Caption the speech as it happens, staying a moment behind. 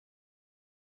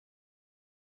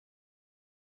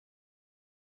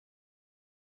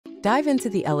Dive into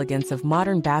the elegance of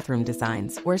modern bathroom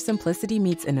designs where simplicity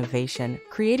meets innovation,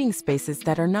 creating spaces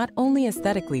that are not only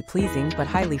aesthetically pleasing but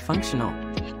highly functional.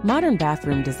 Modern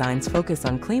bathroom designs focus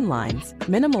on clean lines,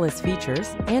 minimalist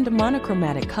features, and a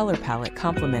monochromatic color palette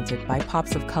complemented by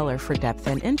pops of color for depth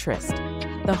and interest.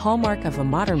 The hallmark of a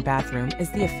modern bathroom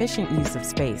is the efficient use of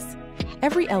space.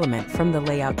 Every element from the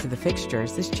layout to the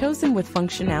fixtures is chosen with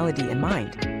functionality in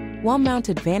mind.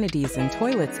 Wall-mounted vanities and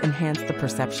toilets enhance the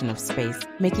perception of space,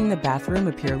 making the bathroom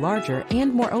appear larger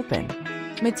and more open.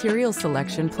 Material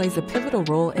selection plays a pivotal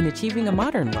role in achieving a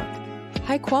modern look.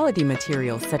 High-quality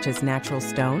materials such as natural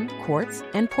stone, quartz,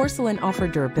 and porcelain offer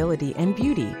durability and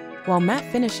beauty, while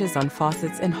matte finishes on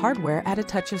faucets and hardware add a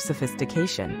touch of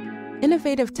sophistication.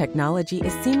 Innovative technology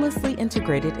is seamlessly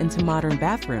integrated into modern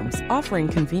bathrooms, offering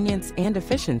convenience and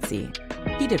efficiency.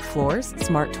 Heated floors,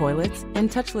 smart toilets, and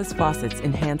touchless faucets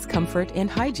enhance comfort and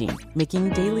hygiene, making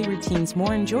daily routines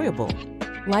more enjoyable.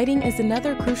 Lighting is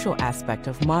another crucial aspect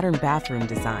of modern bathroom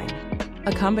design.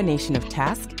 A combination of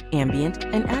task, ambient,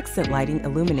 and accent lighting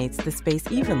illuminates the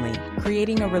space evenly,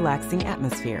 creating a relaxing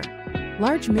atmosphere.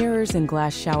 Large mirrors and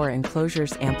glass shower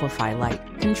enclosures amplify light,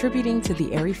 contributing to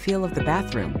the airy feel of the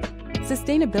bathroom.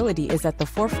 Sustainability is at the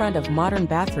forefront of modern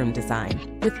bathroom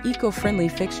design, with eco-friendly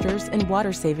fixtures and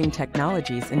water-saving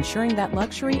technologies ensuring that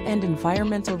luxury and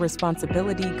environmental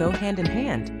responsibility go hand in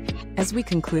hand. As we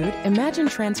conclude, imagine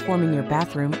transforming your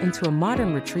bathroom into a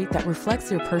modern retreat that reflects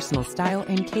your personal style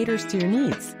and caters to your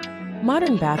needs.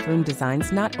 Modern bathroom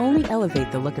designs not only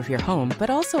elevate the look of your home, but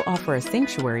also offer a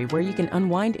sanctuary where you can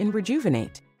unwind and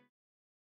rejuvenate.